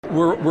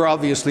We're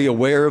obviously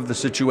aware of the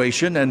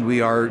situation, and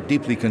we are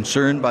deeply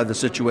concerned by the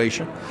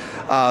situation.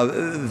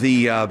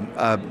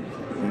 The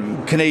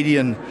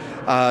Canadian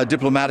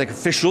diplomatic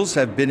officials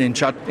have been in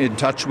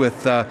touch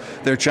with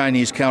their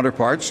Chinese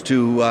counterparts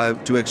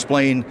to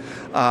explain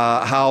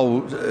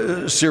how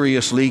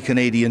seriously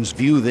Canadians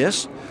view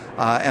this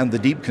and the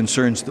deep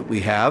concerns that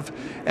we have.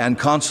 And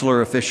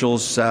consular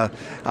officials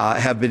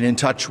have been in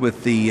touch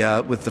with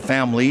the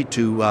family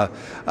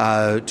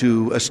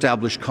to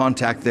establish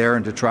contact there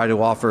and to try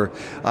to offer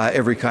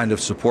every kind of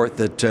support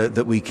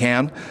that we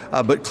can.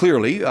 But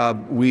clearly,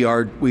 we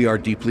are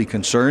deeply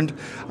concerned,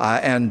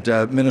 and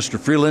Minister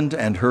Freeland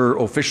and her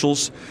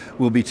officials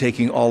will be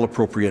taking all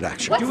appropriate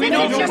action. Do we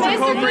know if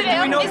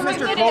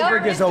Mr.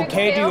 Kohlberg is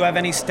okay? Do you have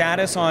any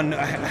status on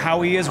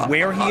how he is,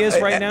 where he is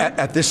right now?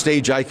 At this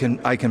stage, I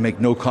can make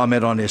no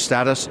comment on his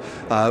status.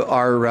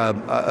 Our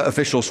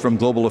officials from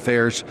Global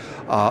Affairs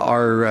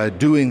are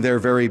doing their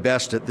very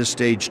best at this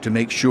stage to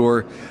make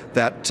sure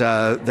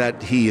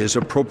that he is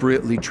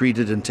appropriately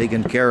treated and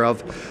taken care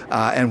of.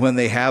 And when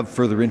they have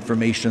further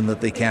information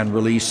that they can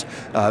release,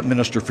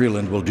 Minister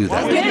Freeland will do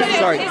that.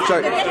 Sorry.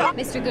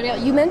 Mr.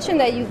 Goodale, you mentioned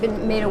that you've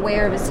been made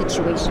aware of a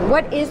situation.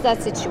 What is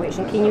that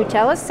situation? Can you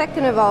tell us?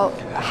 Second of all,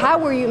 how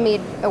were you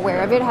made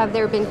aware of it? Have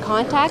there been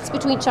contacts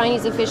between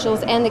Chinese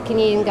officials and the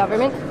Canadian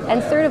government?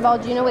 And third of all,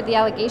 do you know what the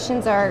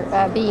allegations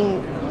are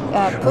being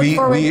put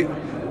forward?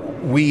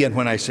 We, and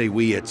when I say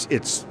we,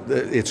 it's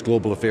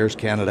Global Affairs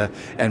Canada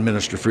and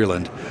Minister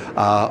Freeland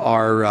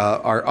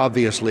are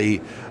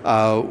obviously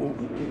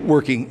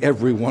working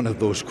every one of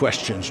those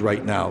questions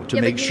right now to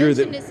make sure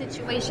that. A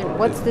situation.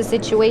 What's the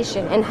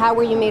situation, and how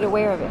were you made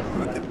aware of it?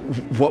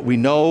 What we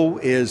know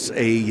is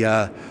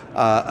a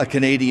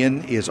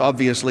Canadian is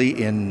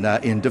obviously in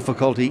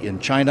difficulty in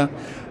China.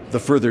 The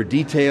further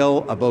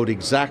detail about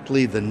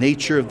exactly the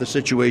nature of the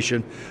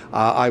situation,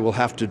 I will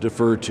have to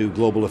defer to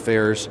Global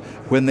Affairs.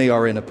 When they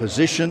are in a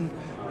position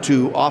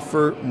to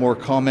offer more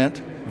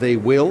comment, they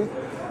will,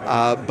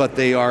 but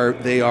they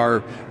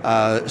are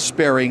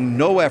sparing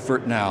no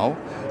effort now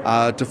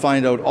to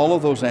find out all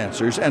of those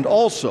answers, and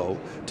also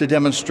to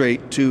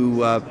demonstrate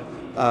to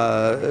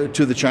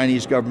the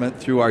Chinese government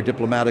through our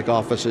diplomatic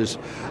offices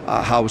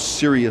how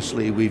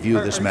seriously we view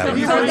this matter.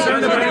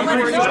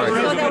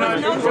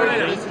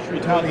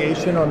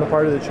 Retaliation on the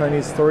part of the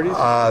Chinese authorities?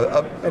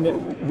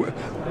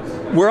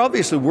 We're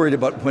obviously worried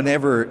about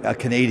whenever a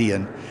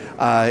Canadian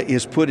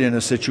is put in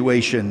a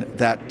situation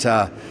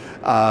that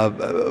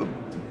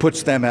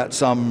puts them at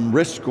some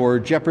risk or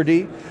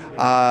jeopardy,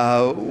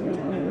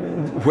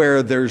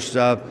 where there's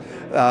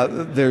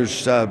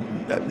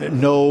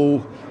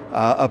no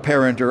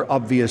apparent or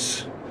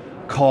obvious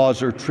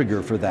cause or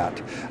trigger for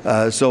that.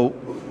 So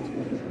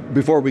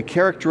before we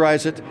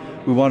characterize it,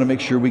 we want to make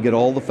sure we get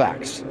all the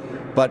facts.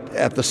 But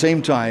at the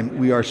same time,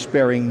 we are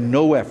sparing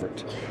no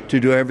effort to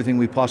do everything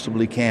we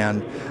possibly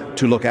can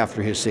to look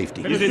after his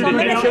safety. He's in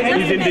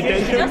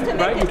detention,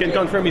 right? You can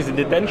confirm he's in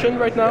detention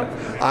right now?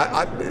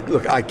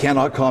 Look, I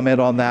cannot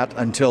comment on that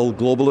until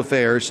Global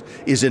Affairs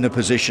is in a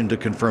position to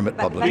confirm it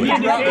publicly.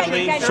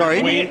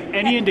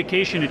 Any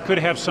indication it could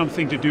have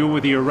something to do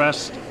with the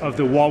arrest of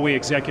the Huawei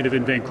executive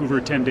in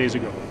Vancouver 10 days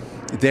ago?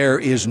 There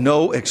is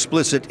no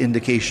explicit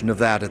indication of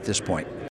that at this point.